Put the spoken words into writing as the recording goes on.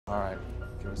All right,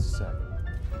 give us a sec.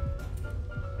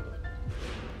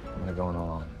 I'm gonna go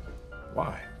on.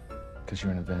 Why? Because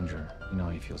you're an Avenger. You know how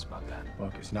he feels about that.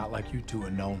 Look, it's not like you two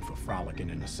are known for frolicking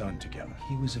in the sun together.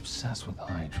 He was obsessed with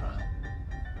Hydra.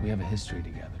 We have a history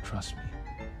together, trust me.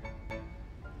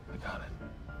 I got it.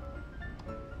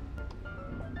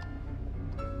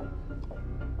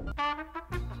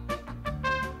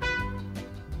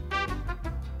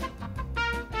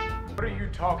 What are you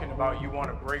talking about? You want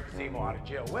to break Zemo out of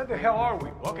jail? Where the hell are we,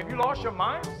 Buck? Have you lost your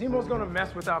mind? Zemo's gonna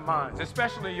mess with our minds,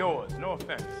 especially yours. No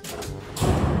offense.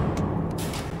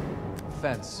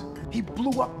 Offense. He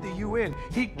blew up the UN.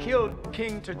 He killed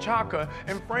King T'Chaka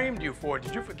and framed you for it.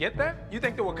 Did you forget that? You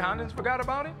think the Wakandans forgot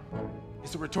about it?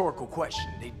 It's a rhetorical question.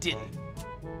 They didn't.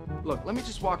 Look, let me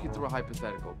just walk you through a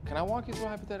hypothetical. Can I walk you through a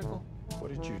hypothetical?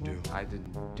 What did you do? I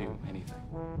didn't do anything.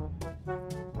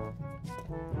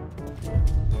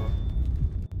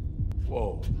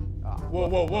 Whoa.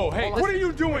 Whoa. Hey, Well, what are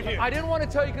you doing here? I didn't want to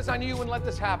tell you because I knew you wouldn't let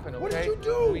this happen, okay? What did you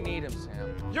do? We need him,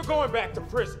 Sam. You're going back to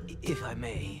prison. If I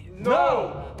may.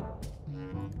 No!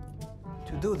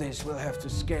 To do this, we'll have to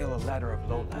scale a ladder of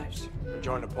lowlifes.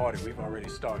 Join the party. We've already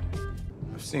started.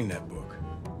 I've seen that book.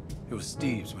 It was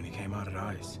Steve's when he came out of the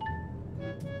ice.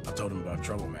 I told him about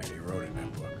Trouble Man. He wrote it in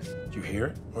that book. Did you hear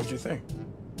it? What'd you think?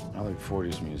 I like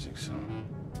 40s music, so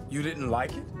You didn't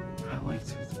like it? I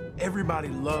liked it. Everybody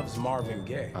loves Marvin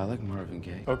Gaye. I like Marvin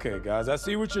Gaye. Okay, guys, I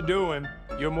see what you're doing.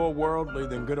 You're more worldly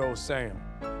than good old Sam.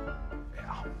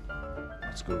 Yeah.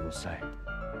 What's Google say?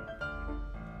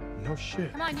 No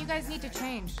shit. Come on, you guys need to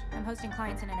change. I'm hosting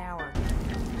clients in an hour.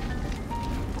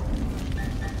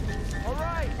 All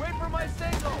right, wait for my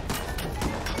signal.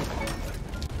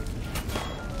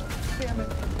 Damn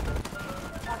it.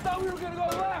 I thought we were gonna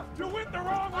go left. You went the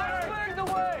wrong way! I cleared the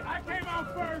way. I came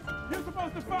out first. You're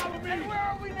supposed to follow me. And where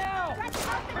are we now? That's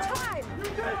not the time! You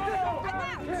did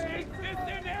this! It's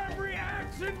in every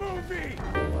action movie!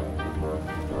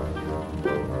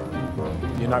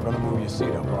 You're not gonna move your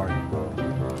seat up, are you?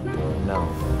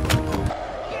 No.